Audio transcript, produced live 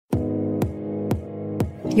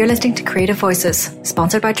You're listening to Creative Voices,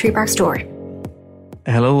 sponsored by Tree Bark Store.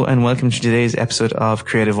 Hello and welcome to today's episode of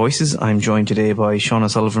Creative Voices. I'm joined today by Sean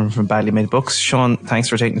O'Sullivan from Badly Made Books. Sean, thanks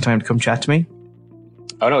for taking the time to come chat to me.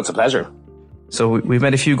 Oh no, it's a pleasure. So we've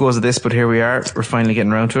made a few goes at this, but here we are. We're finally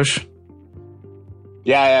getting around to it.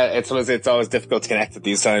 Yeah, it's always difficult to connect at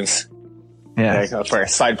these times. Yeah. For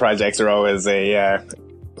side projects are always a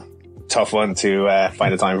tough one to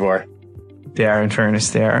find the time for. They are, in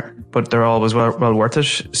fairness, they are. But they're always well worth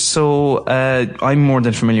it. So I'm more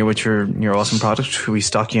than familiar with your awesome product. We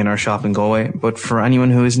stock you in our shop in Galway. But for anyone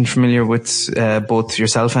who isn't familiar with both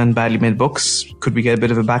yourself and Badly Made Books, could we get a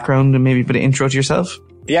bit of a background and maybe a bit of intro to yourself?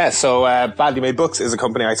 Yeah, so Badly Made Books is a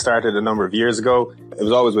company I started a number of years ago. It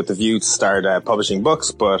was always with the view to start publishing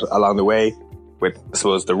books, but along the way, with, I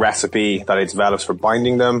suppose, the recipe that I developed for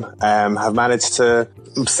binding them, have managed to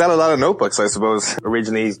sell a lot of notebooks, I suppose.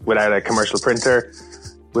 Originally, without a commercial printer,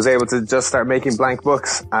 was able to just start making blank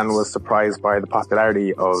books and was surprised by the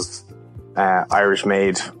popularity of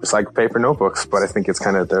Irish-made recycled paper notebooks. But I think it's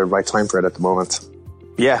kind of the right time for it at the moment.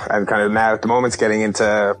 Yeah, I'm kind of now at the moment getting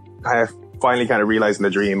into finally realizing the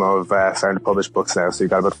dream of starting to publish books now. So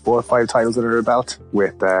you've got about 4 or 5 titles under your belt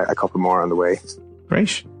with a couple more on the way.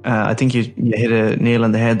 Great. I think you hit a nail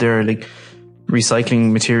on the head there. Like,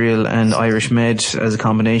 recycling material and Irish made as a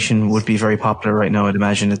combination would be very popular right now. I'd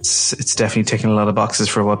imagine it's definitely ticking a lot of boxes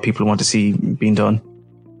for what people want to see being done.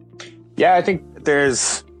 Yeah, I think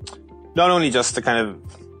there's not only just the kind of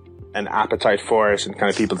an appetite for it in kind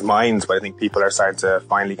of people's minds, but I think people are starting to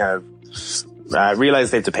finally kind of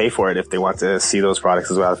realize they have to pay for it if they want to see those products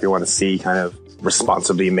as well, if you want to see kind of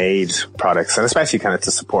responsibly made products, and especially kind of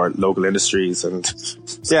to support local industries. And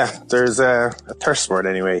yeah, there's a thirst for it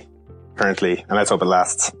anyway currently, and let's hope it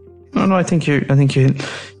lasts. No, I think you'll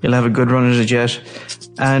have a good run at it yet.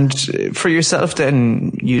 And for yourself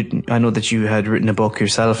then, I know that you had written a book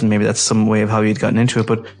yourself, and maybe that's some way of how you'd gotten into it,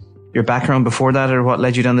 but your background before that, or what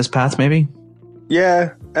led you down this path maybe?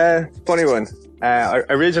 Yeah, funny one.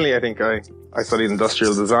 Originally, I think I studied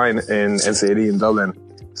industrial design in NCAD in Dublin.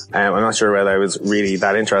 I'm not sure whether I was really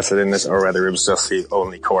that interested in it or whether it was just the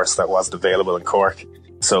only course that wasn't available in Cork.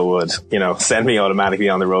 So it would, send me automatically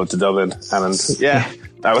on the road to Dublin. And yeah,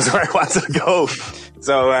 that was where I wanted to go.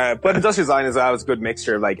 So, but industrial design is always a good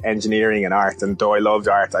mixture of like engineering and art. And though I loved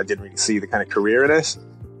art, I didn't really see the kind of career in it.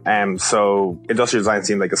 So industrial design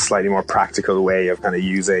seemed like a slightly more practical way of kind of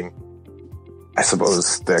using, I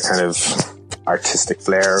suppose, the kind of artistic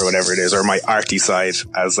flair or whatever it is, or my arty side,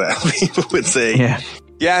 as people would say.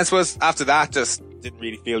 Yeah, I suppose after that, just didn't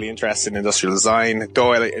really feel the interest in industrial design,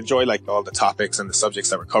 though I enjoy like all the topics and the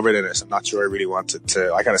subjects that were covered in it. I'm not sure I really wanted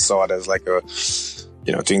to. I kind of saw it as like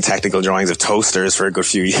doing technical drawings of toasters for a good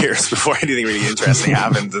few years before anything really interesting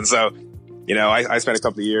happened. And so, I spent a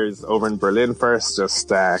couple of years over in Berlin first, just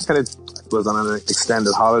kind of was on an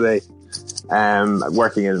extended holiday,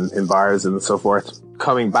 working in bars and so forth.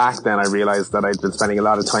 Coming back then, I realized that I'd been spending a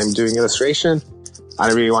lot of time doing illustration, and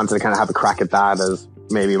I really wanted to kind of have a crack at that as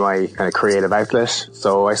maybe my kind of creative outlet.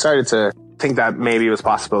 So I started to think that maybe it was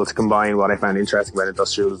possible to combine what I found interesting about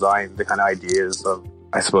industrial design, the kind of ideas of,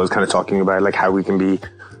 I suppose, kind of talking about like how we can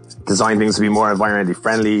design things to be more environmentally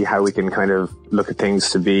friendly, how we can kind of look at things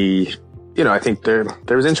to be, I think there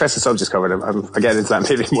was interesting subjects covered. I'll get into that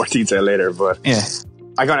maybe in more detail later, but yeah,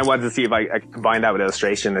 I kind of wanted to see if I could combine that with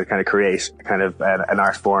illustration and kind of create kind of an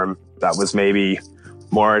art form that was maybe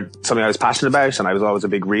more something I was passionate about, and I was always a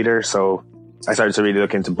big reader. So I started to really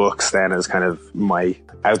look into books then as kind of my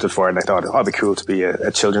outlet for it. And I thought, it'd be cool to be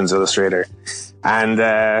a children's illustrator. And,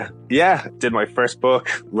 did my first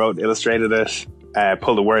book, illustrated it,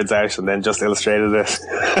 pulled the words out and then just illustrated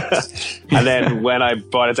it. And then when I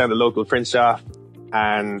brought it down to the local print shop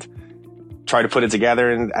and tried to put it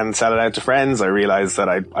together and sell it out to friends, I realized that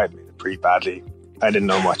I made it pretty badly. I didn't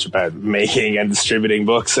know much about making and distributing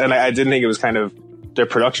books. And I didn't think it was kind of, the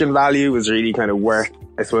production value was really kind of worth,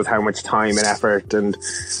 I suppose, how much time and effort and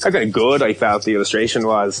how kind of good I felt the illustration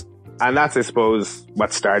was. And that's, I suppose,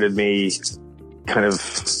 what started me kind of,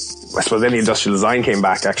 I suppose then the industrial design came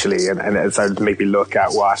back actually, and it started to make me look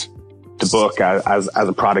at what the book as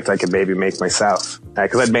a product I could maybe make myself.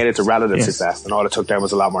 Because I'd made it to relative success, and all it took then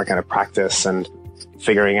was a lot more kind of practice and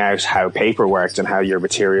figuring out how paper worked and how your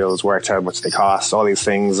materials worked, how much they cost, all these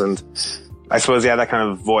things. And I suppose, that kind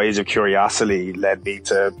of voyage of curiosity led me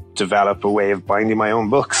to develop a way of binding my own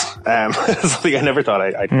books. Something I never thought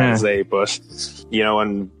I'd kind of say, but,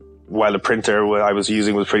 and while the printer I was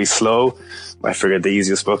using was pretty slow, I figured the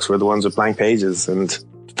easiest books were the ones with blank pages, and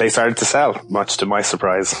they started to sell, much to my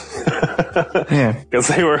surprise. Because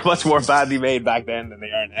they were much more badly made back then than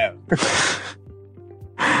they are now.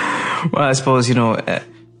 Well, I suppose,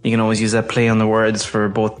 you can always use that play on the words for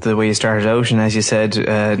both the way you started out and, as you said,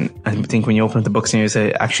 I think when you open up the books and you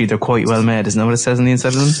say, actually, they're quite well made. Isn't that what it says on the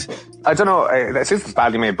inside of them? I don't know. I think the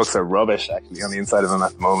badly made books are rubbish, actually, on the inside of them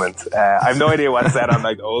at the moment. I have no idea what it said on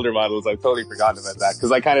like the older models. I've totally forgotten about that,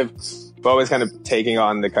 because I kind of always kind of taking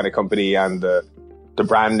on the kind of company and the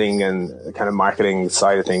branding and kind of marketing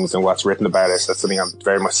side of things and what's written about it. That's something I'm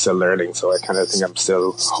very much still learning. So I kind of think I'm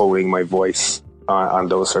still holding my voice on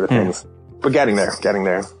those sort of things. But getting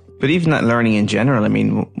there. But even that learning in general, I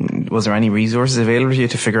mean, was there any resources available to you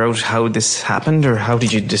to figure out how this happened, or how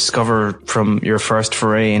did you discover from your first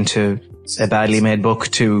foray into a badly made book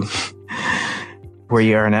to where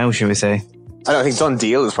you are now, should we say? I don't think Done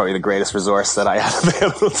Deal is probably the greatest resource that I had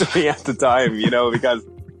available to me at the time, you know, because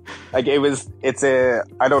like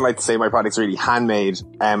I don't like to say my product's really handmade.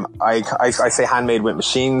 I say handmade with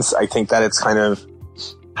machines. I think that it's kind of,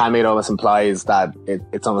 handmade almost implies that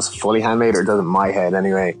it's almost fully handmade, or it does in my head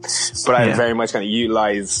anyway. But I very much kind of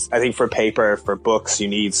utilize, I think for paper, for books, you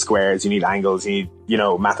need squares, you need angles, you need, you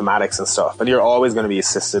know, mathematics and stuff. And you're always going to be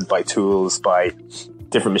assisted by tools, by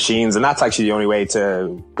different machines. And that's actually the only way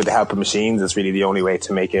with the help of machines, it's really the only way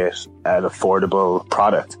to make it an affordable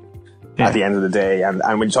product at the end of the day. And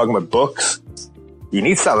when you're talking about books, you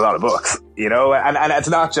need to sell a lot of books, you know, and it's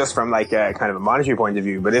not just from like a kind of a monetary point of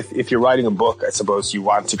view, but if you're writing a book, I suppose you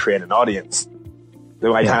want to create an audience.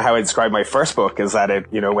 Kind of how I describe my first book is that it,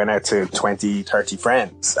 you know, went out to 20, 30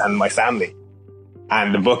 friends and my family.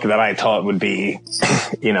 And the book that I thought would be,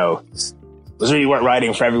 you know, was really worth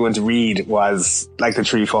writing for everyone to read was like the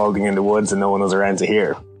tree falling in the woods and no one was around to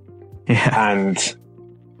hear. Yeah. And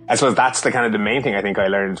I suppose that's the kind of the main thing I think I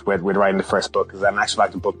learned with writing the first book, is that in actual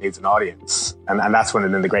fact the book needs an audience. And that's one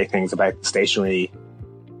of the great things about the stationery,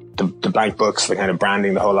 the blank books, the kind of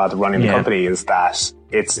branding, the whole lot of running the company, is that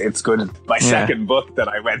it's good. My second book that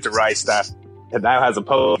I went to write, that it now has a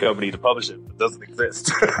company to publish it, but doesn't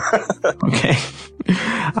exist. Okay.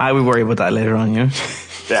 I will worry about that later on, you know?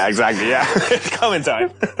 Yeah, exactly. Yeah. It's coming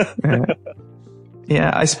time.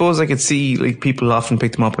 Yeah, I suppose I could see, like, people often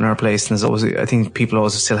pick them up in our place, and there's always, I think people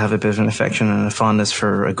always still have a bit of an affection and a fondness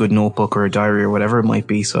for a good notebook or a diary or whatever it might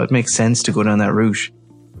be. So it makes sense to go down that route.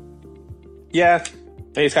 Yeah,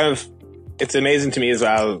 it's amazing to me as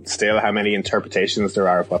well, still, how many interpretations there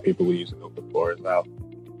are of what people will use a notebook for as well.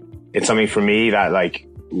 It's something for me that, like,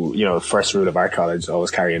 you know, the first rule of art college is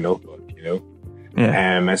always carry a notebook, you know?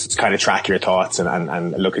 Yeah. It's kind of track your thoughts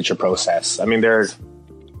and look at your process. I mean,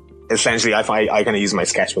 essentially, I kind of use my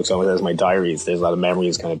sketchbooks almost as my diaries. There's a lot of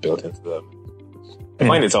memories kind of built into them. I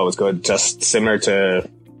find it's always good, just similar to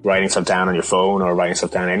writing stuff down on your phone or writing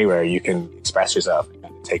stuff down anywhere. You can express yourself and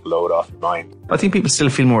kind of take a load off your mind. I think people still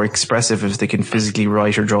feel more expressive if they can physically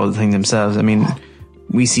write or draw the thing themselves. I mean,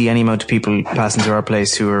 we see any amount of people passing through our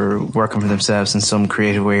place who are working for themselves in some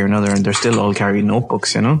creative way or another, and they're still all carrying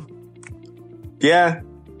notebooks, you know? Yeah.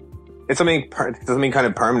 It's something kind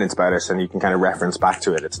of permanent about it, and you can kind of reference back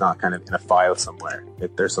to it. It's not kind of in a file somewhere.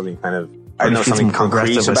 There's something kind of, I don't know, something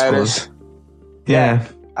concrete about it. Yeah.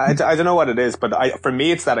 I don't know what it is, but for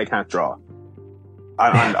me, it's that I can't draw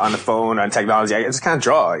on the phone, on technology. I just can't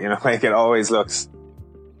draw, you know, like it always looks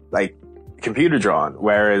like computer drawn.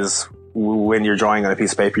 Whereas when you're drawing on a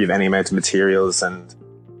piece of paper, you have any amount of materials and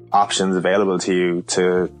options available to you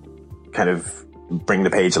to kind of bring the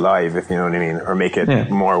page alive, if you know what I mean, or make it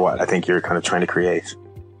more what I think you're kind of trying to create.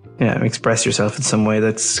 Yeah, express yourself in some way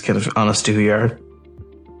that's kind of honest to who you are.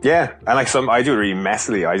 Yeah, and like I do it really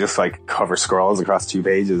messily. I just like cover scrolls across 2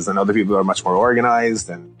 pages, and other people are much more organized,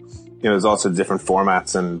 and you know, there's also different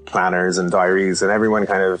formats and planners and diaries, and everyone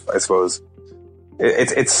kind of, I suppose,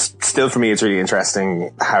 it's still, for me, it's really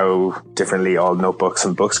interesting how differently all notebooks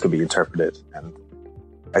and books could be interpreted. And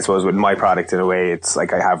I suppose with my product, in a way, it's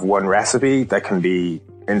like I have one recipe that can be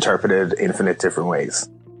interpreted infinite different ways,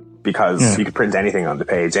 because you could print anything on the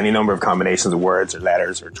page, any number of combinations of words or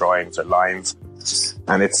letters or drawings or lines,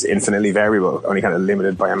 and it's infinitely variable, only kind of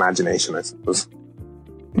limited by imagination, I suppose.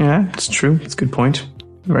 Yeah, it's true. It's a good point.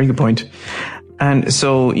 Very good point. And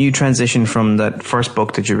so you transitioned from that first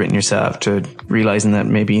book that you'd written yourself to realizing that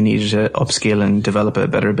maybe you needed to upskill and develop a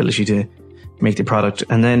better ability to make the product.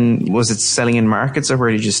 And then was it selling in markets, or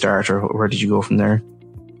where did you start, or where did you go from there?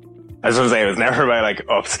 I was going to say, it was never about like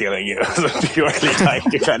upskilling, you know, it was purely like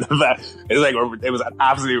kind of it was an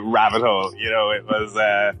absolute rabbit hole, you know. It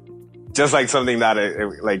was just like something that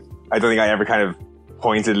like I don't think I ever kind of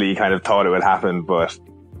pointedly kind of thought it would happen, but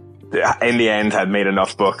in the end had made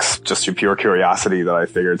enough books just through pure curiosity that I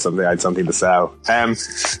figured I had something to sell.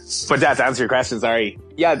 But yeah, to answer your question, sorry.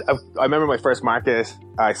 Yeah, I remember my first market,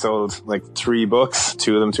 I sold like 3 books,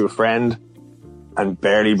 2 of them to a friend, and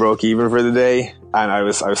barely broke even for the day. and I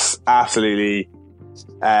was absolutely,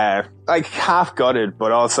 like half gutted,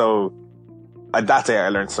 but also that day I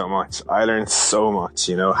learned so much.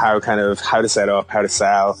 You know, how to set up, how to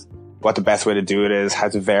sell, what the best way to do it is, how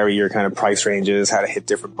to vary your kind of price ranges, how to hit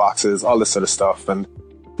different boxes, all this sort of stuff. And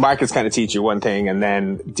markets kind of teach you one thing, and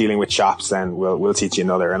then dealing with shops then will teach you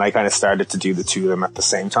another. And I kind of started to do the two of them at the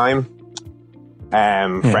same time.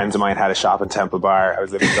 Friends of mine had a shop in Temple Bar. I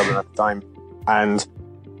was living in Dublin at the time, and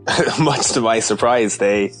much to my surprise,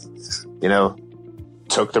 they, you know,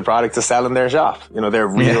 took the product to sell in their shop, you know, their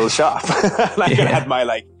real shop. Like I had my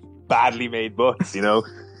like badly made books, you know.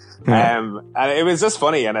 And it was just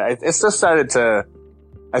funny, and it's just started to,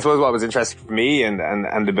 I suppose what was interesting for me and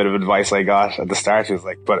the bit of advice I got at the start was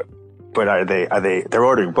like, but they're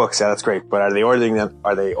ordering books, yeah, that's great, but are they ordering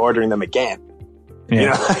them again? You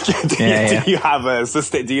know, do you have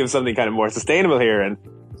something kind of more sustainable here? And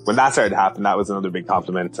when that started to happen, that was another big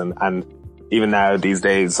compliment. And even now these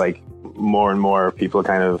days, like more and more people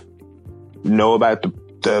kind of know about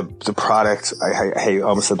the product. I hate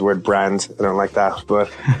almost said the word brand. I don't like that, but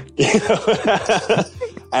you know,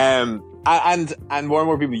 and more and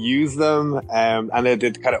more people use them. And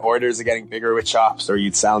the kind of orders are getting bigger with shops, or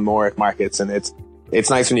you'd sell more at markets. And it's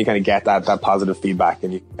nice when you kind of get that positive feedback,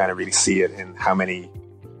 and you can kind of really see it in how many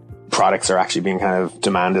products are actually being kind of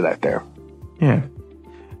demanded out there. Yeah.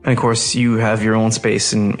 And of course you have your own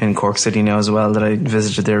space in Cork City now as well, that I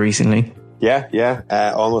visited there recently. Yeah.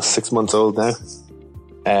 Almost 6 months old now.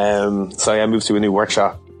 So I moved to a new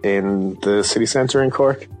workshop in the city centre in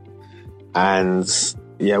Cork, and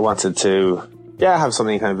wanted to have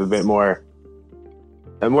something kind of a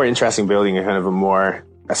more interesting building, and kind of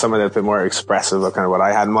something that's a bit more expressive of kind of what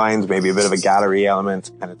I had in mind, maybe a bit of a gallery element,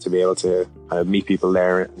 kind of to be able to meet people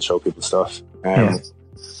there and show people stuff.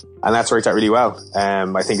 And that's worked out really well.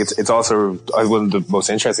 I think it's also one of the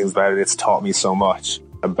most interesting things about it. It's taught me so much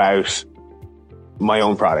about my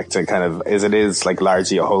own product, and kind of it is like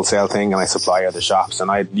largely a wholesale thing, and I supply other shops,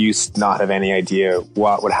 and I used not have any idea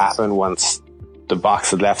what would happen once the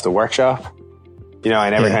box had left the workshop. You know,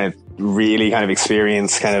 I never kind of really kind of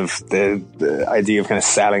experienced kind of the idea of kind of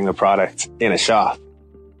selling the product in a shop,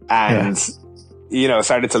 and you know,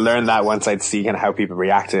 started to learn that once I'd see kind of how people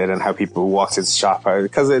reacted and how people walked into the shop,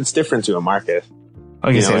 because it's different to a market.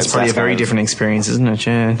 I guess it's probably a very different experience, isn't it?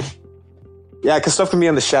 Yeah, because stuff can be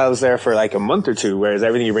on the shelves there for like a month or two, whereas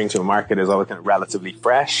everything you bring to a market is always kind of relatively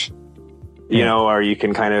fresh. You know, or you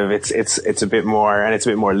can kind of, it's a bit more, and it's a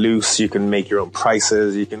bit more loose. You can make your own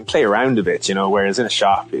prices. You can play around a bit, you know, whereas in a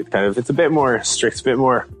shop, it's a bit more strict, a bit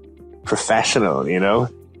more professional, you know?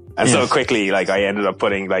 And so quickly, like I ended up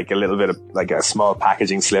putting like a little bit of like a small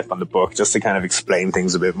packaging slip on the book just to kind of explain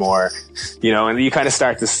things a bit more, you know, and you kind of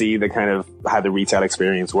start to see the kind of how the retail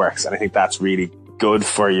experience works. And I think that's really good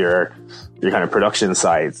for your kind of production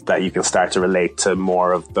side, that you can start to relate to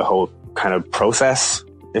more of the whole kind of process,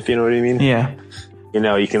 if you know what I mean. Yeah. You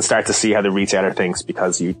know, you can start to see how the retailer thinks,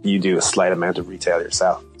 because you do a slight amount of retail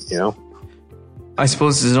yourself, you know? I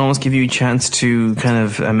suppose does it almost give you a chance to kind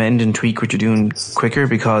of amend and tweak what you're doing quicker,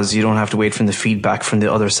 because you don't have to wait for the feedback from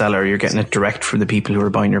the other seller. You're getting it direct from the people who are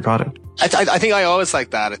buying your product. I think I always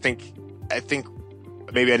like that. I think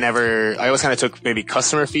maybe I always kind of took maybe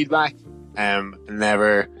customer feedback. And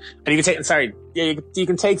you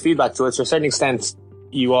can take feedback to a certain extent.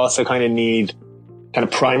 You also kind of need kind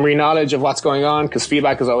of primary knowledge of what's going on, because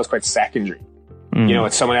feedback is always quite secondary. You know,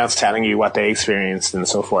 it's someone else telling you what they experienced and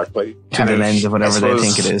so forth, but through the lens of whatever they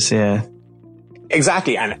think it is. Yeah,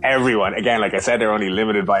 exactly. And everyone, again, like I said, they're only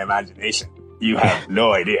limited by imagination. You have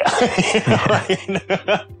no idea.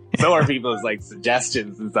 So are people's like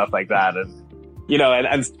suggestions and stuff like that, and you know,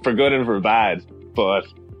 and for good and for bad. But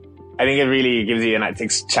I think it really gives you a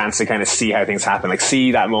chance to kind of see how things happen, like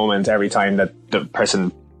see that moment every time that the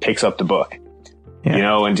person picks up the book. Yeah. You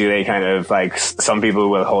know, and do they kind of like, some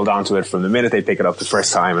people will hold on to it from the minute they pick it up the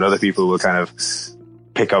first time, and other people will kind of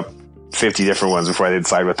pick up 50 different ones before they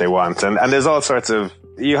decide what they want. And there's all sorts of,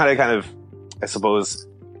 you had to kind of, I suppose,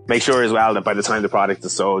 make sure as well that by the time the product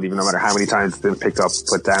is sold, even no matter how many times it's been picked up,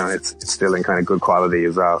 put down, it's still in kind of good quality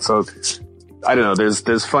as well. So I don't know,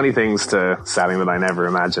 there's funny things to selling that I never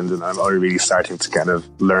imagined, and I'm already starting to kind of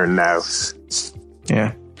learn now.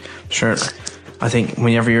 Yeah, sure. I think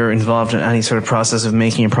whenever you're involved in any sort of process of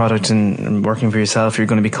making a product and working for yourself, you're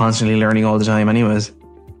going to be constantly learning all the time anyways.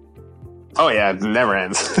 Oh yeah, it never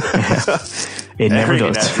ends. It never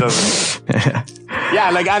does. Yeah,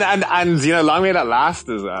 like, and you know, long may that last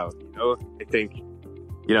as well. You know, I think,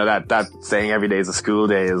 you know, that saying every day is a school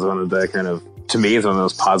day is one of the kind of, to me, is one of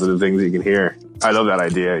those positive things that you can hear. I love that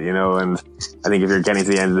idea, you know, and I think if you're getting to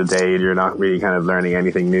the end of the day and you're not really kind of learning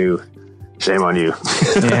anything new, Shame on you.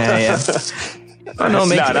 Yeah. Oh, no,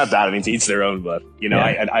 no, not that. I mean, to each their own, but you know,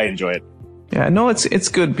 I enjoy it. Yeah, no, it's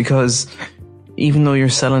good because even though you're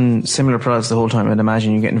selling similar products the whole time, I'd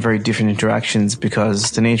imagine you're getting very different interactions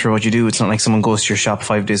because the nature of what you do, it's not like someone goes to your shop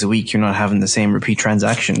 5 days a week. You're not having the same repeat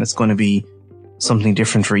transaction. It's going to be something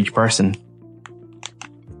different for each person.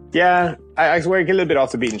 Yeah, I swear I get a little bit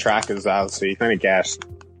off the beaten track as well. So you kind of get,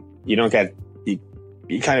 you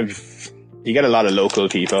get a lot of local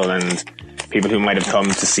people and people who might have come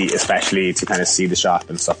to see, especially to kind of see the shop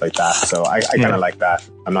and stuff like that. So I kind of like that.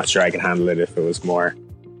 I'm not sure I can handle it if it was more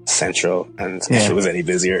central and if it was any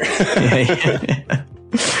busier.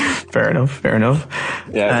 Fair enough.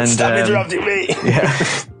 Yeah, and stop interrupting me.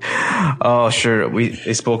 Yeah. Oh, sure.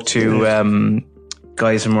 I spoke to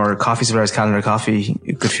guys from our coffee suppliers, Calendar Coffee,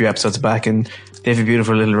 a good few episodes back, and they have a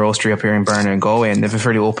beautiful little roastery up here in Berna and Galway, and they've a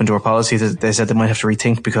fairly open door policy that they said they might have to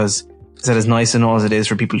rethink because they said as nice and all as it is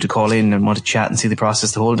for people to call in and want to chat and see the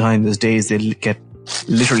process the whole time, there's days they get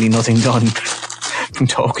literally nothing done from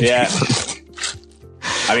talking to people.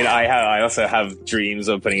 I mean, I also have dreams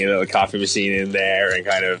of putting a little coffee machine in there and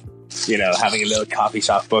kind of, you know, having a little coffee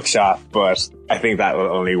shop, bookshop, but I think that will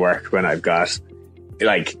only work when I've got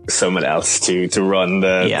like someone else to run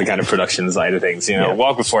the kind of production side of things. You know,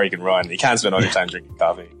 walk before you can run. You can't spend all your time drinking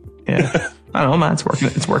coffee. Yeah. I don't know, man.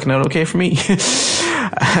 It's working out okay for me.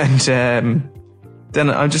 And then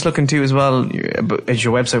I'm just looking too as well at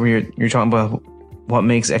your website where you're talking about what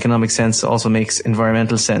makes economic sense also makes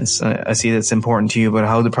environmental sense. I see that's important to you, but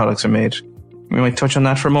how the products are made. We might touch on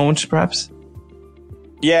that for a moment, perhaps.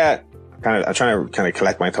 Yeah. I'm trying to kind of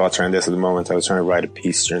collect my thoughts around this at the moment. I was trying to write a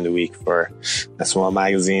piece during the week for a small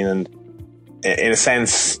magazine, and in a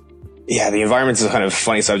sense, the environment is a kind of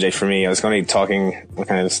funny subject for me. I was kind of trying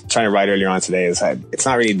to write earlier on today, is that it's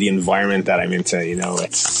not really the environment that I'm into, you know,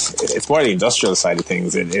 it's more the industrial side of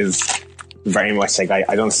things. It is very much like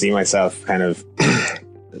I don't see myself kind of,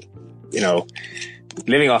 you know,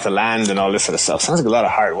 living off the land and all this sort of stuff. Sounds like a lot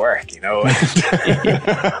of hard work, you know.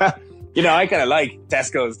 You know, I kind of like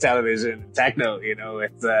Tesco's television, techno, you know,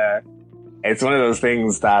 it's one of those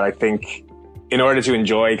things that I think in order to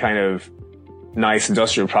enjoy kind of nice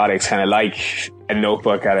industrial products, kind of like a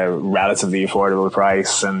notebook at a relatively affordable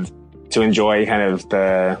price, and to enjoy kind of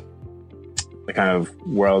the kind of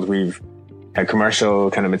world a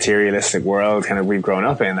commercial kind of materialistic world kind of we've grown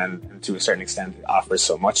up in, and to a certain extent it offers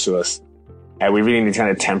so much to us. We really need to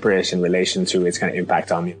kind of temper it in relation to its kind of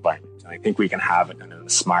impact on the environment. I think we can have a kind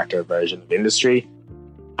of smarter version of industry.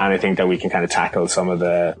 And I think that we can kind of tackle some of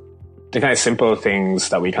the kind of simple things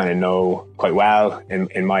that we kind of know quite well.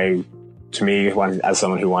 To me, as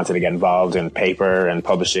someone who wanted to get involved in paper and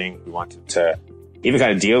publishing, who wanted to even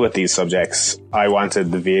kind of deal with these subjects, I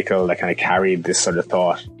wanted the vehicle that kind of carried this sort of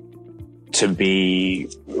thought to be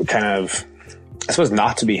kind of, I suppose,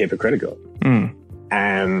 not to be hypocritical.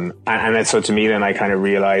 And then, so to me, then I kind of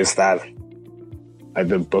realized that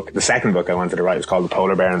the second book I wanted to write was called The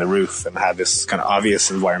Polar Bear and the Roof, and had this kind of obvious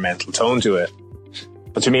environmental tone to it.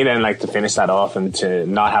 But to me then, like, to finish that off and to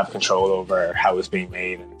not have control over how it's being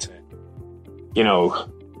made, and to, you know,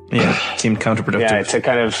 seemed counterproductive. Yeah, to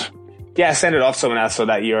kind of, send it off to someone else so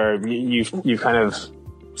that you've kind of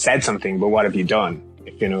said something, but what have you done?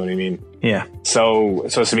 If you know what I mean. Yeah. So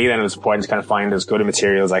to me then it was important to kind of find as good a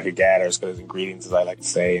material as I could get, or as good as ingredients as I like to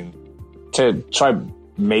say, and to try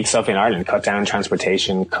make stuff in Ireland, cut down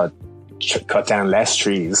transportation, cut down less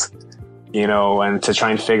trees, you know, and to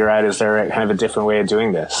try and figure out, is there kind of a different way of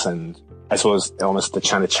doing this? And I suppose almost the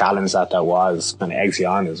kind of challenge that was kind of eggs you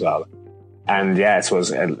on as well. And I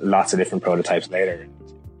suppose lots of different prototypes later,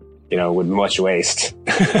 you know, with much waste.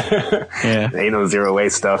 Ain't no zero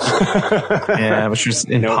waste stuff. Which is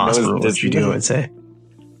impossible what you do, I'd say.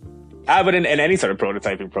 But in any sort of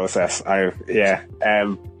prototyping process, there's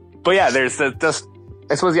just,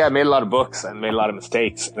 I suppose, I made a lot of books and made a lot of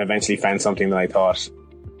mistakes, and eventually found something that I thought,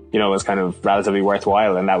 you know, was kind of relatively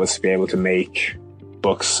worthwhile. And that was to be able to make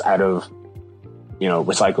books out of, you know,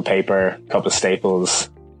 recycled paper, a couple of staples,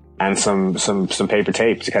 and some paper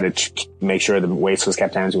tape to kind of make sure the waste was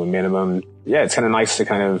kept down to a minimum. Yeah, it's kind of nice to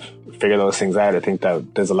kind of figure those things out. I think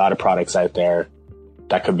that there's a lot of products out there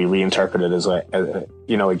that could be reinterpreted as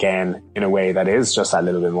you know, again, in a way that is just that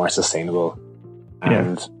little bit more sustainable.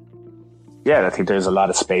 And I think there's a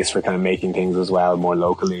lot of space for kind of making things as well more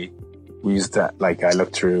locally. We used to, like, I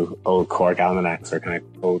looked through old Cork almanacs, or kind of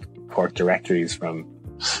old Cork directories from,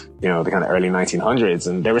 you know, the kind of early 1900s.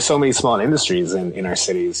 And there were so many small industries in our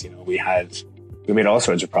cities. You know, we made all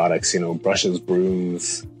sorts of products, you know, brushes,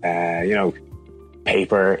 brooms, you know,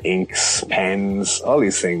 paper, inks, pens, all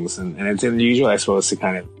these things. And it's unusual, I suppose, to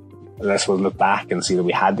kind of unless we'll look back and see that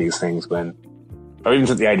we had these things when, or even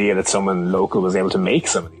just the idea that someone local was able to make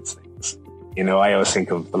some of these things. You know, I always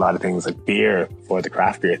think of a lot of things like beer, before the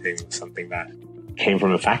craft beer thing was something that came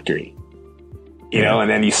from a factory, you know, and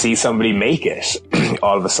then you see somebody make it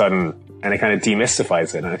all of a sudden, and it kind of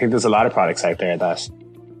demystifies it. And I think there's a lot of products out there that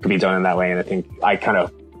could be done in that way. And I think I kind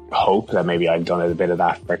of hope that maybe I've done a bit of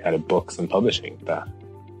that for kind of books and publishing, that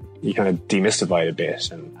you kind of demystify it a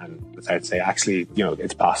bit and without say, actually, you know,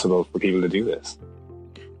 it's possible for people to do this.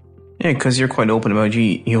 Yeah, because you're quite open about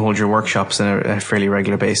you hold your workshops on a fairly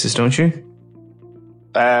regular basis, don't you?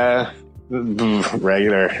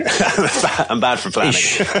 Regular. I'm bad for planning.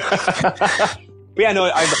 But yeah,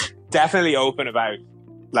 no, I'm definitely open about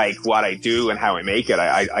like what I do and how I make it.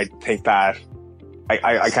 I think that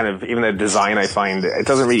I kind of, even the design, I find it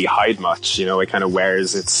doesn't really hide much, you know, it kind of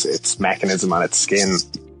wears its mechanism on its skin.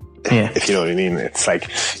 Yeah. If you know what I mean. It's like,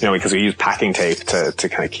 you know, because we use packing tape to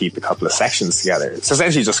kind of keep a couple of sections together. It's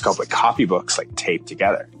essentially just a couple of copybooks like taped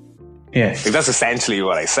together. Yeah. Like, that's essentially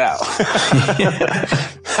what I sell.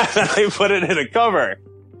 And I put it in a cover.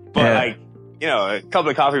 But like, you know, a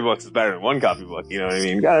couple of copybooks is better than one copybook, you know what I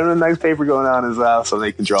mean? Got a nice paper going on as well, so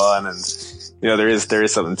they can draw on, and, you know, there is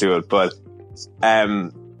something to it. But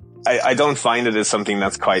I don't find it as something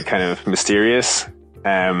that's quite kind of mysterious.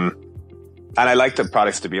 And I like the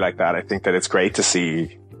products to be like that. I think that it's great to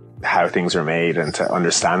see how things are made and to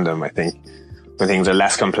understand them. I think when things are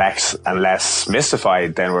less complex and less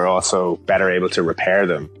mystified, then we're also better able to repair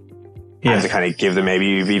them and to kind of give them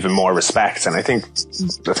maybe even more respect. And I think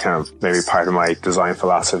that's kind of maybe part of my design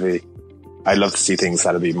philosophy. I'd love to see things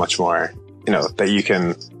that'll be much more, you know, that you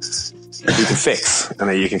can fix and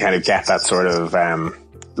that you can kind of get that sort of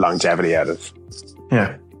longevity out of.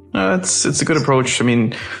 Yeah. It's a good approach. I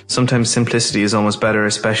mean, sometimes simplicity is almost better,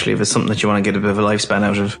 especially if it's something that you want to get a bit of a lifespan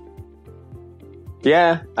out of.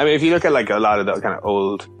 Yeah. I mean, if you look at like a lot of the kind of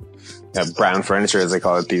old brown furniture, as they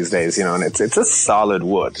call it these days, you know, and it's a solid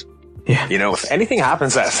wood. Yeah. You know, if anything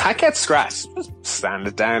happens that gets scratched, just sand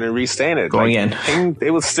it down and restain it. Go again.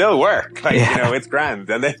 It will still work. Like, you know, it's grand.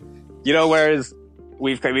 And then, you know, whereas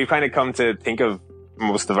we've kind of come to think of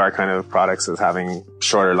most of our kind of products as having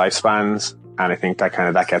shorter lifespans. And I think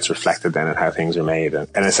that gets reflected then in how things are made. And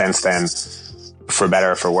in a sense, then, for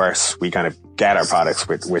better or for worse, we kind of get our products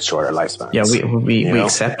with shorter lifespans. Yeah, we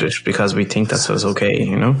accept it because we think that's what's okay,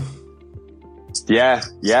 you know? Yeah.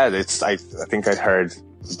 I think I'd heard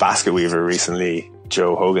Basket Weaver recently.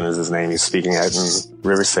 Joe Hogan is his name. He's speaking out in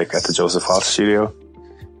Riversick at the Joseph Hall studio.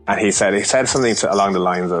 And he said something along the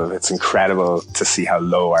lines of, it's incredible to see how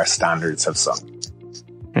low our standards have sunk.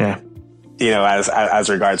 Yeah. You know, as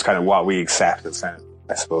regards kind of what we accept as kind of,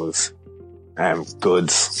 I suppose,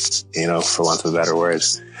 goods, you know, for want of a better word,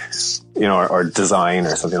 you know, or design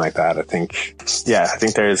or something like that. I think things are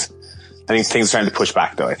trying to push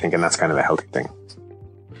back though, I think, and that's kind of a healthy thing.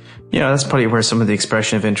 Yeah, that's probably where some of the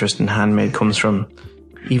expression of interest in handmade comes from.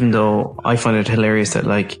 Even though I find it hilarious that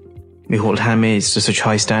like we hold handmaids to such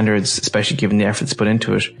high standards, especially given the efforts put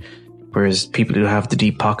into it. Whereas people who have the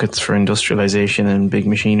deep pockets for industrialization and big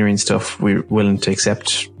machinery and stuff, we're willing to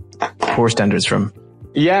accept poor standards from.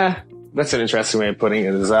 Yeah, that's an interesting way of putting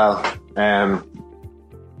it as well.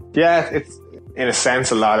 Yeah, it's in a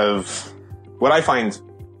sense a lot of what I find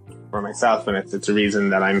for myself, and it's a reason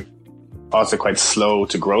that I'm also quite slow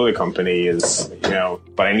to grow the company is, you know,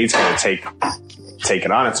 but I need to kind of take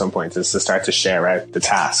it on at some point, is to start to share out the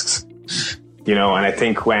tasks, you know. And I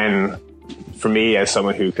think for me, as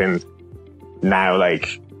someone who can now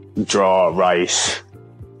like draw, write,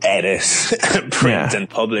 edit, print and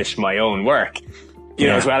publish my own work, you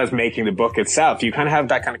know, as well as making the book itself, you kind of have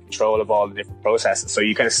that kind of control of all the different processes. So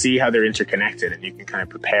you kind of see how they're interconnected and you can kind of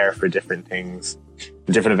prepare for different things,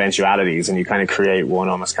 different eventualities, and you kind of create one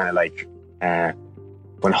almost kind of like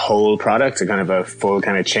one whole product, a kind of a full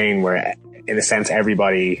kind of chain where in a sense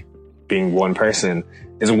everybody being one person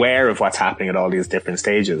is aware of what's happening at all these different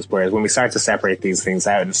stages. Whereas when we start to separate these things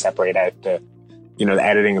out and separate out the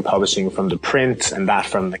editing and publishing from the print and that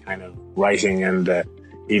from the kind of writing and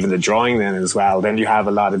even the drawing then as well, then you have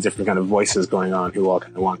a lot of different kind of voices going on who all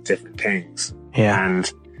kind of want different things. Yeah.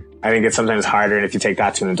 And I think it's sometimes harder if you take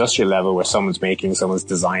that to an industrial level where someone's making, someone's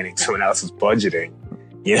designing, someone else is budgeting,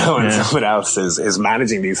 you know, and someone else is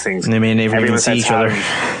managing these things. And they may never even see each other.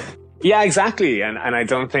 Yeah, exactly. And I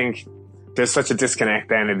don't think there's such a disconnect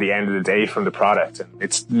then at the end of the day from the product. And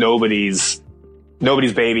it's nobody's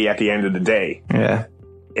baby at the end of the day. Yeah.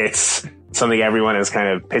 It's something everyone has kind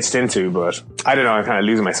of pitched into, but I don't know, I'm kind of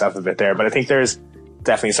losing myself a bit there. But I think there's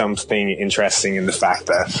definitely something interesting in the fact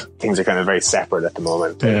that things are kind of very separate at the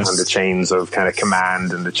moment, and the chains of kind of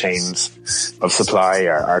command and the chains of supply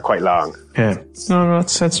are quite long. Yeah, no,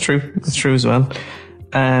 that's true. That's true as well.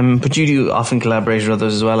 But you do often collaborate with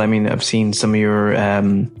others as well. I mean, I've seen some of your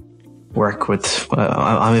work with.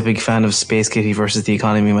 I'm a big fan of Space Kitty versus the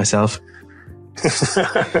Economy myself.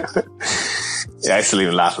 Yeah, I still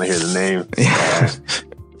even laugh when I hear the name.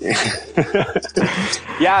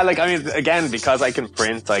 Yeah, like, I mean, again, because I can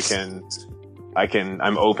print,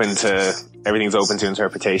 I'm open to, everything's open to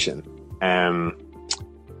interpretation.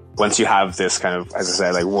 Once you have this kind of, as I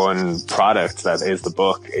say, like one product that is the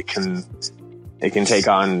book, it can take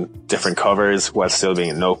on different covers while still being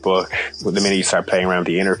a notebook. The minute you start playing around with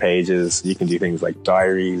the inner pages, you can do things like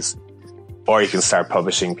diaries, or you can start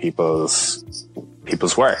publishing people's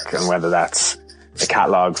work, and whether that's a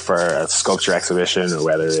catalog for a sculpture exhibition, or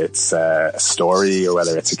whether it's a story, or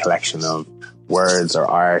whether it's a collection of words or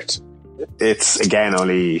art. It's, again,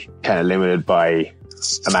 only kind of limited by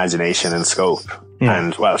imagination and scope. Yeah.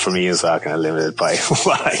 And, well, for me as well, kind of limited by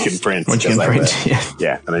what I can print. What you can print,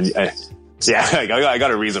 yeah. And then, I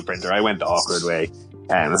got a Riso printer. I went the awkward way.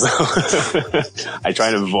 And so I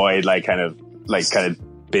try to avoid kind of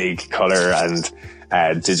big color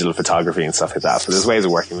and digital photography and stuff like that. But there's ways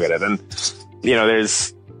of working with it. And,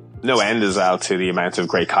 there's no end as well to the amount of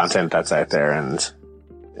great content that's out there. And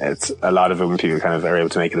it's a lot of it when people kind of are able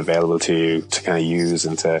to make it available to you to kind of use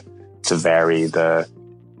and to vary the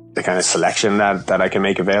kind of selection that I can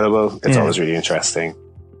make available. It's always really interesting.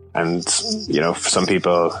 And, for some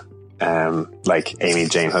people, like Amy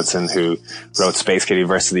Jane Hudson, who wrote Space Kitty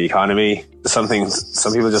versus the Economy, some people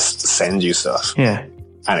just send you stuff. Yeah.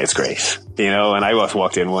 And it's great, and I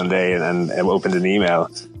walked in one day and opened an email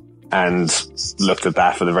and looked at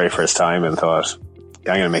that for the very first time and thought, I'm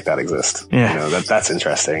going to make that exist. Yeah. That's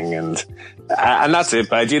interesting. And that's it.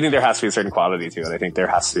 But I do think there has to be a certain quality to it. I think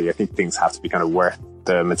things have to be kind of worth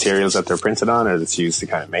the materials that they're printed on or that's used to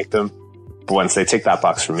kind of make them. But once they tick that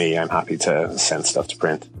box for me, I'm happy to send stuff to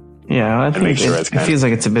print. Yeah, I think it feels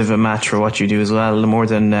like it's a bit of a match for what you do as well. More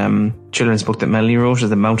than children's book that Melanie wrote, is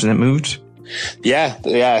The Mountain That Moved. Yeah.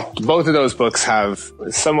 Both of those books have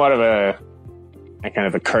somewhat of a kind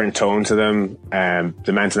of a current tone to them.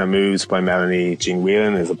 The Mountain That Moves by Melanie Jean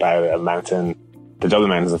Whelan is about a mountain, the Dublin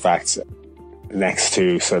Mountains, in fact, so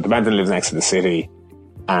the mountain lives next to the city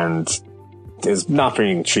and is not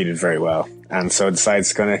being treated very well. And so it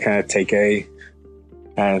decides it's going to kind of take a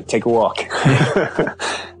walk.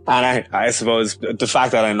 And I suppose the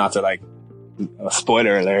fact that I'm not to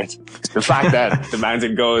spoiler alert, the fact that the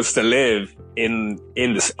mountain goes to live in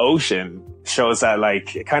this ocean shows that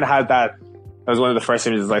it kind of had that was one of the first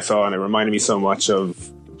images I saw, and it reminded me so much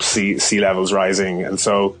of sea levels rising. And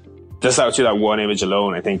so just out to that one image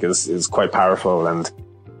alone, I think is quite powerful. And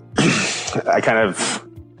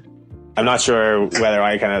I'm not sure whether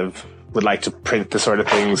I kind of would like to print the sort of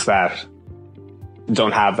things that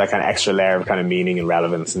don't have that kind of extra layer of kind of meaning and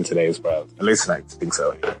relevance in today's world. At least I think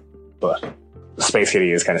so. But Space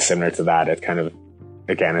Kitty is kind of similar to that. It kind of,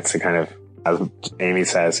 again, it's a kind of, as Amy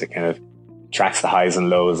says, it kind of tracks the highs and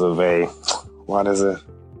lows of the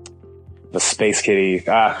Space Kitty,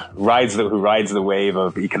 who rides the wave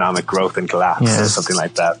of economic growth and collapse or something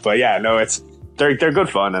like that. But yeah, no, they're good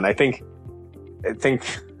fun. And I think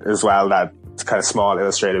as well that kind of small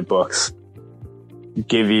illustrated books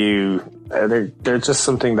give you, they're just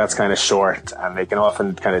something that's kind of short, and they can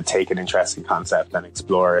often kind of take an interesting concept and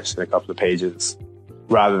explore it in a couple of pages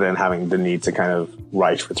rather than having the need to kind of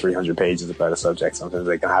write for 300 pages about a subject. Sometimes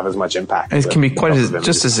they can have as much impact. It can be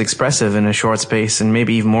just as expressive in a short space, and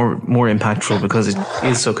maybe even more impactful because it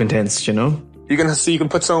is so condensed, You can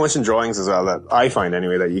put so much in drawings as well, that I find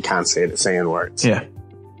anyway, that you can't say in words. Yeah.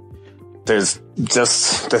 There's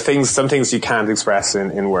just some things you can't express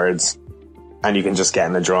in words, and you can just get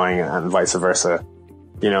in a drawing, and vice versa.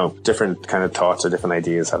 Different kind of thoughts or different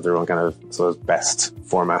ideas have their own kind of sort of best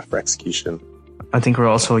format for execution. I think we're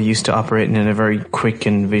also used to operating in a very quick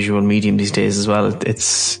and visual medium these days as well.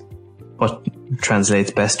 It's what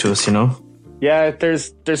translates best to us, Yeah,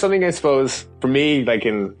 there's something, I suppose, for me,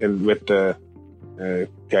 with the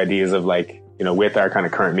ideas of with our kind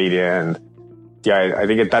of current media, and I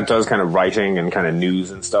think that does kind of writing and kind of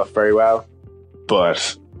news and stuff very well.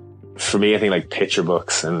 But for me, I think picture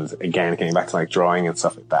books, and again, getting back to drawing and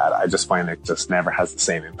stuff like that, I just find it just never has the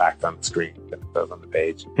same impact on the screen that it does on the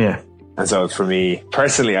page. Yeah. And so for me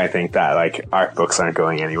personally, I think that art books aren't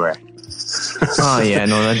going anywhere. Oh yeah,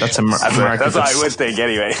 no, that's a market. That's what I would think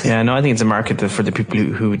anyway. Yeah, no, I think it's a market for the people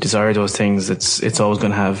who desire those things. It's always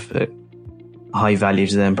going to have a high value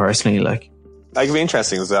to them personally. Like, it'd be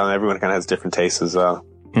interesting as well. And everyone kind of has different tastes as well.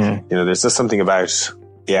 Yeah. You know, there's just something about,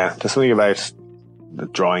 there's something about the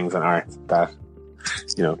drawings and art that,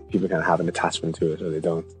 you know, people kind of have an attachment to it or they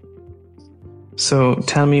don't. So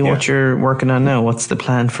tell me what you're working on now. What's the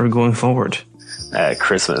plan for going forward?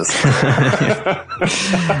 Christmas.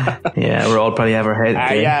 Yeah, we're all probably have our head.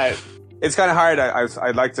 Yeah, it's kind of hard.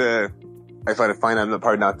 I'd like to. I find I'm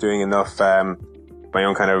probably not doing enough my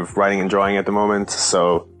own kind of writing and drawing at the moment.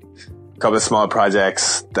 So a couple of small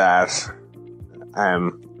projects that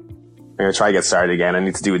I'm gonna try to get started again. I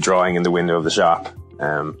need to do a drawing in the window of the shop.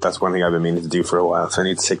 That's one thing I've been meaning to do for a while. So I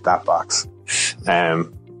need to tick that box.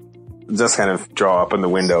 Just kind of draw up on the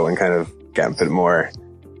window and kind of get a bit more,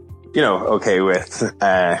 you know, okay with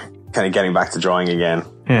kind of getting back to drawing again.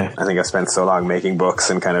 Yeah. I think I've spent so long making books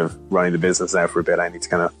and kind of running the business now for a bit. I need to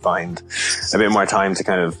kind of find a bit more time to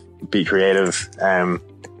kind of be creative. Other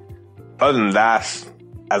than that,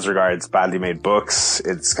 as regards badly made books,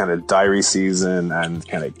 it's kind of diary season and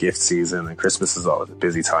kind of gift season, and Christmas is always a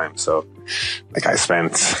busy time. So like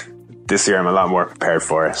this year I'm a lot more prepared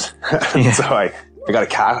for it. Yeah. So I got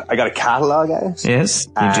a catalog out. Yes,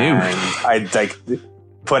 you do. I like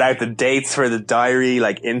put out the dates for the diary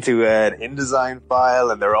like into an InDesign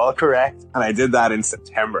file, and they're all correct. And I did that in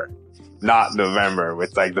September, not November,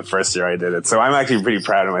 with like the first year I did it. So I'm actually pretty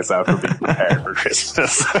proud of myself for being prepared for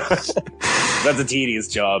Christmas. That's a tedious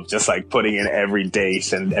job, just like putting in every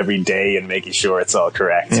date and every day and making sure it's all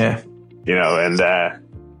correct. Yeah. You know, and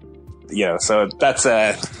you know, so that's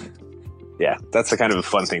that's a kind of a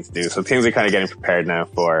fun thing to do. So things are kind of getting prepared now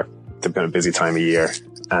for the kind of busy time of year,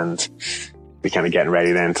 and we're kind of getting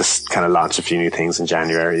ready then to kind of launch a few new things in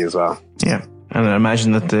January as well. Yeah. And I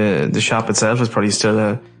imagine that the shop itself is probably still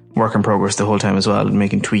a work in progress the whole time as well,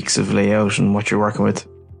 making tweaks of layout and what you're working with.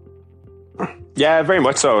 Yeah, very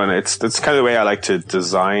much so. And it's kind of the way I like to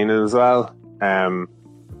design as well.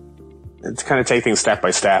 It's kind of take things step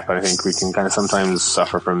by step. And I think we can kind of sometimes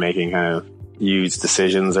suffer from making kind of huge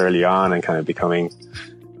decisions early on and kind of becoming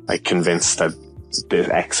like convinced that this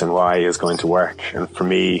X and Y is going to work. And for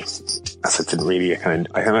me, as I didn't really I'm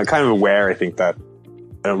kind of aware, I think, that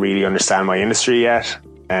I don't really understand my industry yet.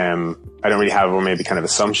 I don't really have maybe kind of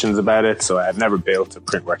assumptions about it. So I've never built a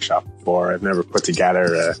print workshop before. I've never put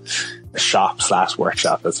together a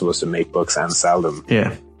shop/workshop that's supposed to make books and sell them.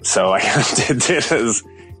 Yeah. So I did it as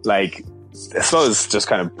like, I suppose just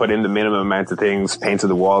kind of put in the minimum amount of things, painted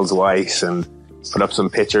the walls white and put up some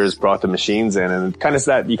pictures, brought the machines in, and kind of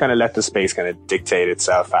that you kind of let the space kind of dictate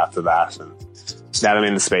itself after that. And now I'm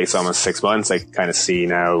in the space almost 6 months, I can kind of see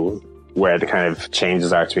now where the kind of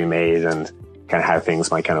changes are to be made and kind of how things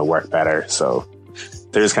might kind of work better. So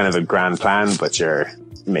there's kind of a grand plan, but you're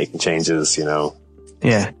making changes, you know,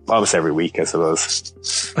 almost every week, I suppose.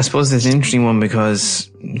 I suppose it's an interesting one because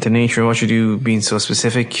the nature of what you do being so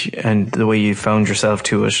specific and the way you found yourself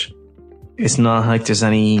to it, it's not like there's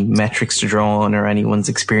any metrics to draw on or anyone's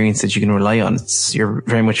experience that you can rely on. You're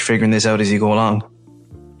very much figuring this out as you go along.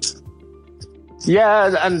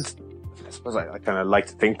 Yeah, and I suppose I kind of like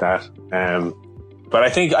to think that. But I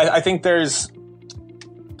think there's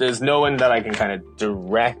no one that I can kind of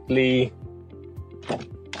directly.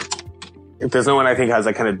 There's no one I think has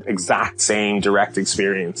a kind of exact same direct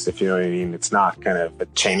experience, if you know what I mean. It's not kind of a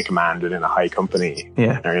chain of command within a high company,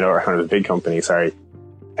 or, you know, or kind of a big company. Sorry,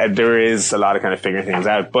 there is a lot of kind of figuring things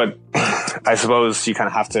out, but I suppose you kind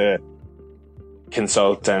of have to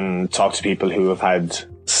consult and talk to people who have had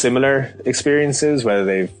similar experiences, whether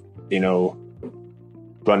they've, you know,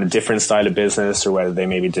 run a different style of business or whether they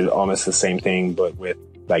maybe did almost the same thing but with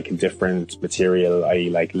like a different material, i.e.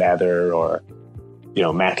 like leather or, you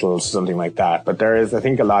know, metals, something like that. But there is, I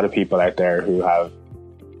think, a lot of people out there who have,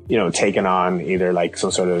 you know, taken on either like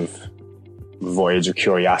some sort of voyage of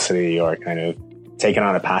curiosity or kind of taken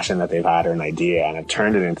on a passion that they've had or an idea and have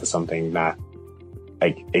turned it into something that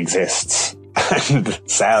like exists and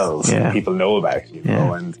sells and people know about, you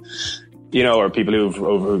know, and, you know, or people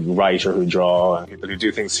who write or who draw and people who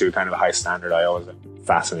do things to kind of a high standard. I always am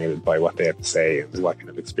fascinated by what they have to say and what kind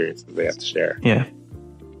of experiences they have to share. Yeah.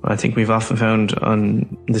 I think we've often found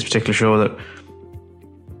on this particular show that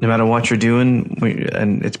no matter what you're doing,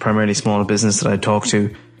 and it's primarily small business that I talk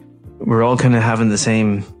to, we're all kind of having the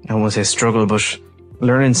same, I won't say struggle, but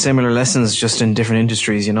learning similar lessons just in different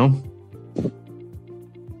industries, you know?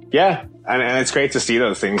 Yeah. And it's great to see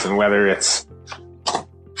those things, and whether it's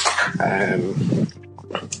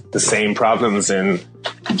the same problems in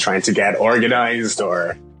trying to get organized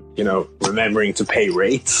or, you know, remembering to pay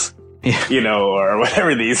rates. Yeah. You know, or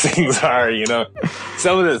whatever these things are, you know,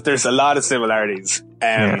 some of there's a lot of similarities.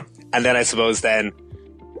 And then I suppose then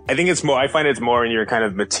I think it's more, I find it's more in your kind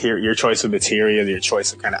of material, your choice of material, your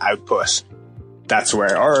choice of kind of output. That's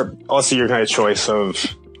where, or also your kind of choice of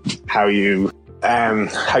how you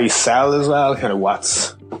sell as well, kind of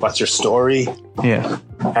what's your story. Yeah.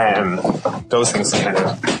 Those things kind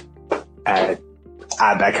of add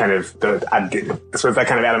that kind of, I suppose that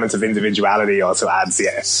kind of element of individuality also adds the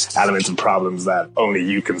element of problems that only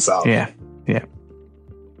you can solve. Yeah.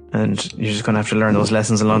 And you're just going to have to learn those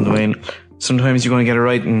lessons along the way. And sometimes you're going to get it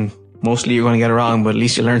right, and mostly you're going to get it wrong, but at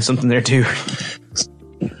least you learn something there too.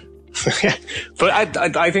 But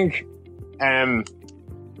I think,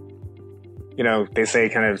 they say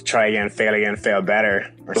kind of try again, fail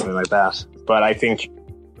better, or something like that. But I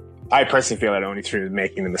personally feel that only through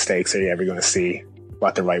making the mistakes are you ever going to see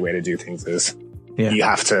what the right way to do things is. Yeah. You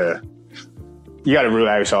got to rule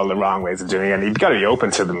out all the wrong ways of doing it, and you've got to be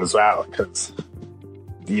open to them as well, because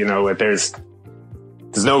there's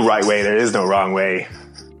no right way, there is no wrong way.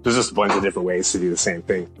 There's just a bunch of different ways to do the same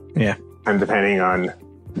thing. Yeah. And depending on,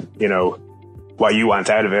 what you want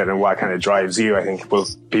out of it and what kind of drives you, I think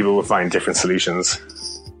people will find different solutions.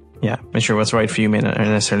 Yeah. I'm sure what's right for you may not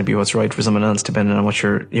necessarily be what's right for someone else, depending on what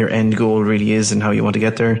your end goal really is and how you want to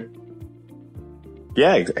get there.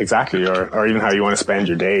 Yeah, exactly. Or even how you want to spend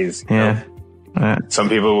your days. Yeah. Some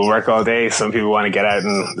people will work all day. Some people want to get out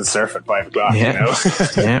and surf at 5 o'clock, Yeah.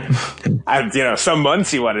 And, some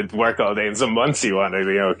months you want to work all day, and some months you want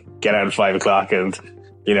to, get out at 5 o'clock and,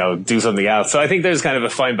 do something else. So I think there's kind of a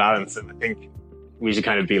fine balance, and I think we should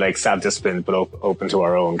kind of be like self-disciplined, but open to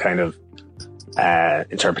our own kind of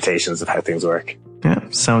interpretations of how things work. Yeah.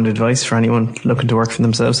 Sound advice for anyone looking to work for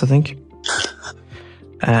themselves, I think.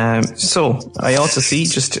 So I also see,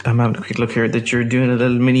 I'm having a quick look here, that you're doing a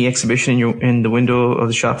little mini exhibition in the window of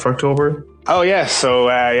the shop for October. Oh yeah. So,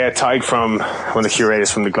 Tig from one of the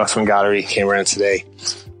curators from the Glucksman Gallery came around today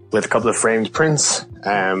with a couple of framed prints,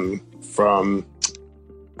 from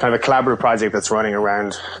kind of a collaborative project that's running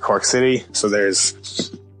around Cork City. So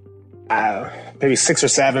there's, maybe 6 or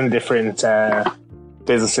 7 different,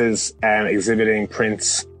 businesses, exhibiting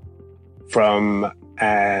prints from,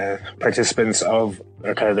 participants of,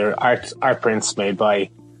 or kind of their art prints made by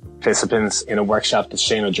participants in a workshop that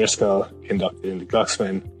Shane O'Driscoll conducted in the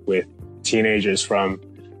Glucksman with teenagers from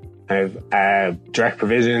kind of direct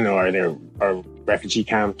provision or refugee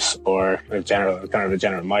camps or the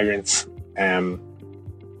general migrants.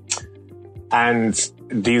 And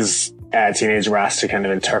these teenagers were asked to kind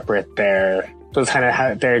of interpret their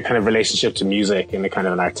kind of relationship to music in a kind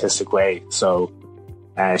of an artistic way. So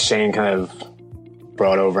Shane kind of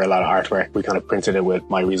brought over a lot of artwork. We kind of printed it with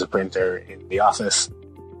my Riso printer in the office,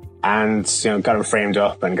 and got them framed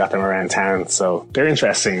up and got them around town. So they're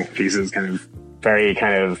interesting pieces, kind of very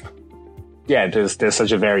kind of, there's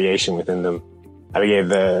such a variation within them. I gave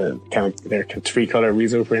they're 3-color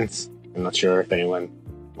Riso prints. I'm not sure if anyone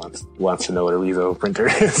wants to know what a Riso printer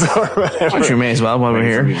is or whatever. Which we may as well while we're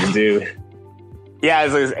here. We can do. Yeah,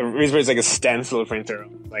 Riso printer is like a stencil printer,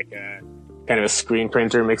 like a kind of a screen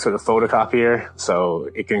printer mixed with a photocopier, so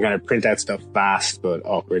it can kind of print out stuff fast but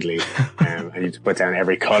awkwardly. I need to put down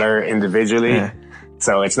every color individually. Yeah.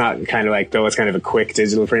 So it's not kind of like, though it's kind of a quick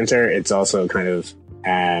digital printer, it's also kind of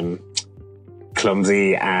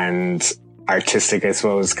clumsy and artistic, I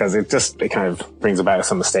suppose, because it kind of brings about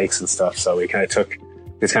some mistakes and stuff. So we kind of took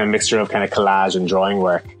this kind of mixture of kind of collage and drawing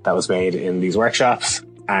work that was made in these workshops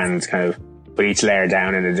and kind of put each layer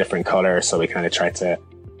down in a different color. So we kind of tried to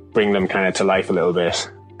bring them kind of to life a little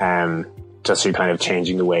bit, just through kind of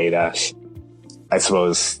changing the way that, I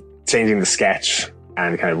suppose, changing the sketch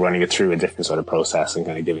and kind of running it through a different sort of process and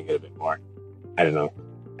kind of giving it a bit more, I don't know,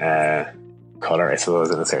 color, I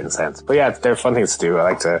suppose, in a certain sense. But yeah, they're fun things to do. I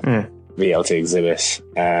like to be able to exhibit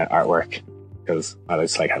artwork because I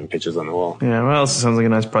just like having pictures on the wall. Yeah, well, it also sounds like a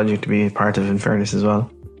nice project to be part of, in fairness, as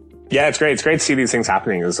well. Yeah, it's great. It's great to see these things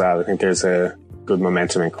happening as well. I think there's a good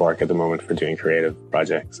momentum in Cork at the moment for doing creative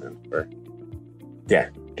projects and for,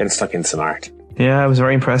 getting stuck in some art. Yeah, I was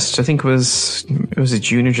very impressed. I think it was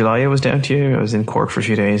June or July I was down to you. I was in Cork for a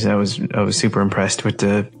few days. I was super impressed with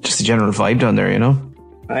just the general vibe down there, Oh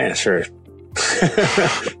yeah, sure.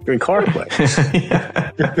 You're in Cork, like.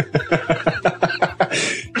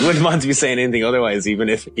 You wouldn't want to be saying anything otherwise, even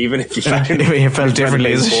if you felt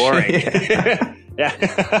differently. Boring. Yeah.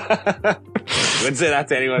 Wouldn't say that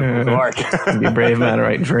to anyone from Cork. Be a brave man,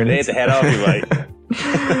 right? For they had to head off you, like.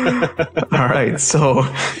 All right, so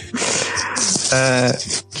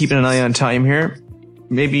keeping an eye on time here.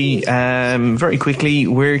 Maybe very quickly,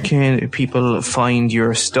 where can people find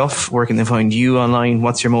your stuff? Where can they find you online?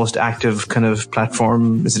 What's your most active kind of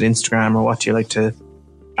platform? Is it Instagram, or what do you like to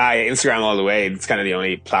Instagram all the way. It's kind of the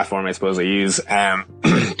only platform I suppose I use. The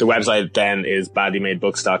website then is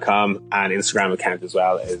badlymadebooks.com, and Instagram account as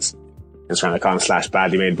well is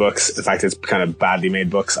Instagram.com/badlymadebooks. In fact, it's kind of Badly Made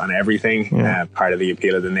Books on everything. Yeah. Part of the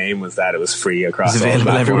appeal of the name was that it was free across It's all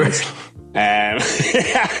available platforms.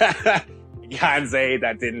 everywhere. You can't say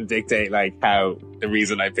that didn't dictate like how the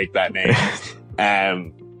reason I picked that name.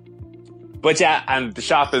 But yeah, and the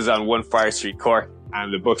shop is on 1 Fire Street, Cork,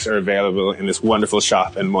 and the books are available in this wonderful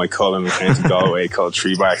shop in Moycullen, County Galway, called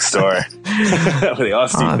Treebark Store. They all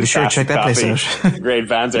do be sure to check that place out. Great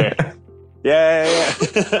banter. Yeah.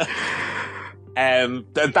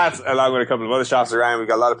 That's along with a couple of other shops around. We've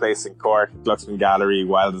got a lot of places in Cork: Glucksman Gallery,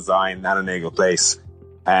 Wild Design, Nananagle Place,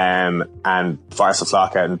 and Farsa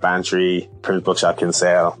Flock out in Bantry, Print Bookshop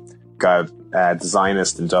Kinsale. Got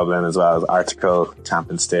Designist in Dublin, as well as Article, Tamp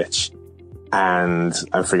and Stitch, and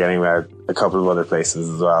I'm forgetting about a couple of other places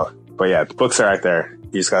as well. But yeah, the books are out there.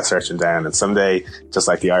 You just gotta search them down, and someday, just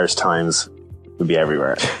like the Irish Times, will be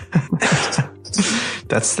everywhere.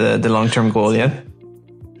 That's the long-term goal, yeah?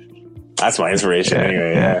 That's my inspiration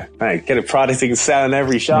anyway, yeah. Right, get a product you can sell in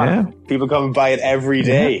every shop. Yeah. People come and buy it every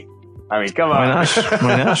day. I mean, come on.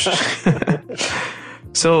 Why not?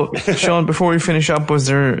 So, Sean, before we finish up, was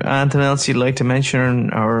there anything else you'd like to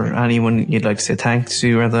mention, or anyone you'd like to say thanks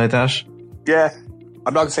to, or anything like that? Yeah,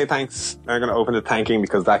 I'm not going to say thanks. I'm going to open the thanking,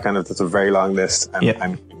 because that's a very long list.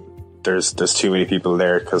 And there's too many people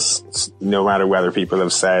there, because no matter whether people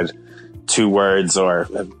have said 2 words or,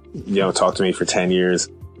 talked to me for 10 years,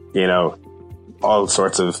 all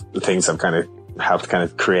sorts of things have kind of helped kind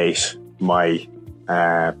of create my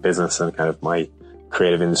business and kind of my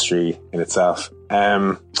creative industry in itself.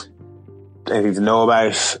 Anything to know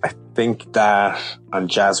about? I think that on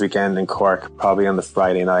Jazz Weekend in Cork, probably on the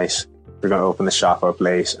Friday night, we're going to open the shop up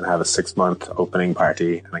late and have a 6-month opening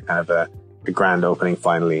party and a kind of a grand opening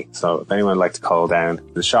finally. So if anyone would like to call down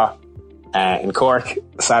to the shop in Cork,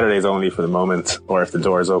 Saturdays only for the moment, or if the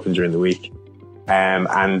door is open during the week.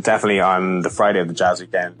 And definitely on the Friday of the Jazz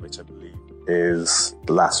Weekend, which I believe is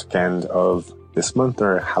the last weekend of this month,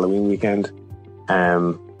 or Halloween weekend,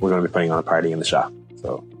 we're going to be putting on a party in the shop.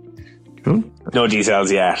 So cool. No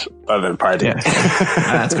details yet, other than party. Yeah.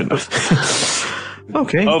 That's good enough.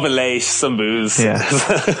 Okay. Open late, some booze. Yeah.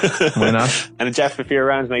 Why not? And Jeff, if you're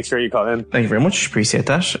around, make sure you call in. Thank you very much. Appreciate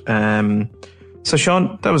that. So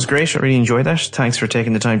Sean, that was great. I really enjoyed that. Thanks for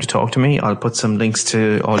taking the time to talk to me. I'll put some links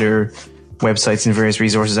to all your websites and various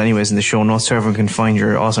resources anyways in the show notes so everyone can find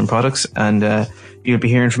your awesome products. And you'll be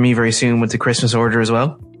hearing from me very soon with the Christmas order as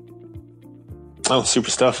well. Oh, super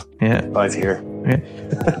stuff. Yeah. Glad to hear. Yeah.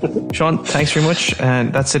 Sean, thanks very much.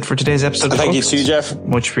 And that's it for today's episode. Thank you too, Jeff.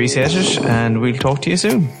 Much appreciated. And we'll talk to you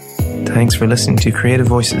soon. Thanks for listening to Creative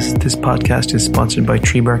Voices. This podcast is sponsored by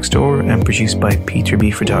Treebark Store and produced by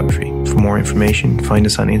P3B Photography. For more information, find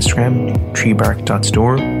us on Instagram,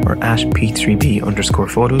 treebark.store, or at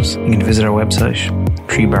P3B_photos. You can visit our website,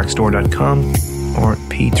 treebarkstore.com or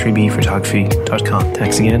p3bphotography.com.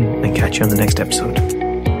 Thanks again, and catch you on the next episode.